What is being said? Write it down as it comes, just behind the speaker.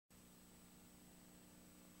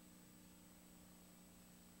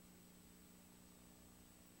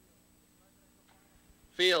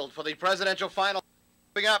field for the presidential final.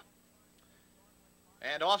 Up.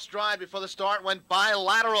 And off stride before the start went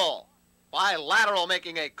Bilateral. Bilateral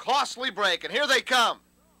making a costly break, and here they come.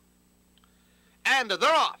 And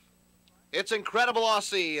they're off. It's Incredible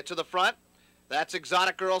Aussie to the front. That's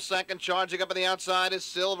Exotic Girl second. Charging up on the outside is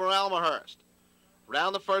Silver Almahurst.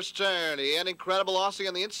 Round the first turn, and Incredible Aussie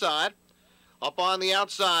on the inside. Up on the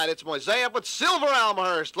outside, it's Moisea with Silver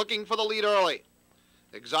Almahurst looking for the lead early.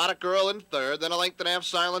 Exotic Girl in third, then a length and a half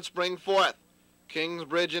Silent Spring fourth.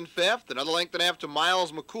 Kingsbridge in fifth, another length and a half to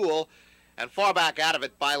Miles McCool, and far back out of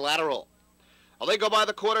it, Bilateral. Well, they go by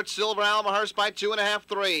the quarter, Silver Almahurst by 2.5,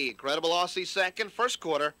 3. Incredible Aussie second, first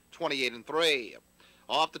quarter, 28 3.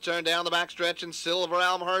 Off the turn down the backstretch, and Silver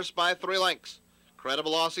Almahurst by 3 lengths.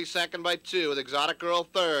 Incredible Aussie second by 2, with Exotic Girl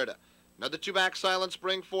third. Another 2 back Silent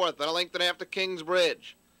Spring fourth, then a length and a half to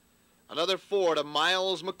Kingsbridge. Another 4 to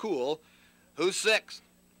Miles McCool, who's sixth.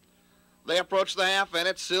 They approach the half, and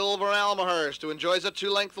it's Silver Almahurst, who enjoys a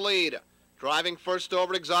 2-length lead. Driving first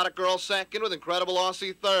over Exotic Girl second, with Incredible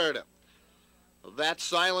Aussie third. That's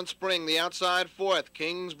Silent Spring, the outside fourth.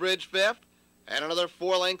 Kingsbridge fifth, and another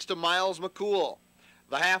 4 lengths to Miles McCool.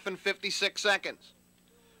 The half in 56 seconds.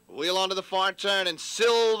 Wheel onto the far turn, and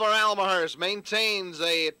Silver Almahurst maintains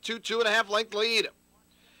a 2.5 length lead.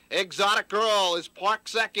 Exotic Girl is parked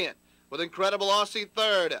second, with Incredible Aussie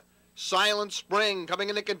third. Silent Spring coming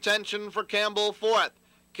into contention for Campbell fourth.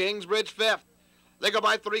 Kingsbridge fifth. They go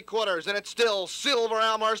by 3/4, and it's still Silver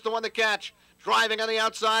Almahurst the one to catch. Driving on the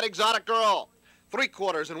outside, Exotic Girl.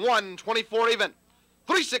 3/4 and 1:24 even.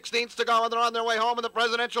 3/16 to go, and they're on their way home in the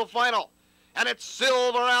presidential final. And it's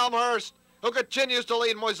Silver Almahurst who continues to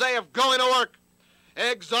lead. Moisea going to work.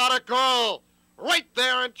 Exotic Girl right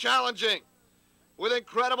there and challenging. With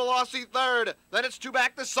Incredible Aussie third. Then it's 2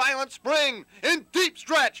 back to Silent Spring. In deep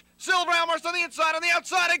stretch. Silver Almahurst on the inside. On the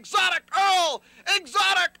outside, Exotic Earl.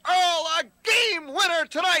 Exotic Earl, a game winner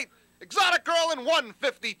tonight. Exotic Earl in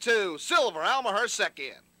 1:52. Silver Almahurst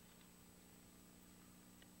second.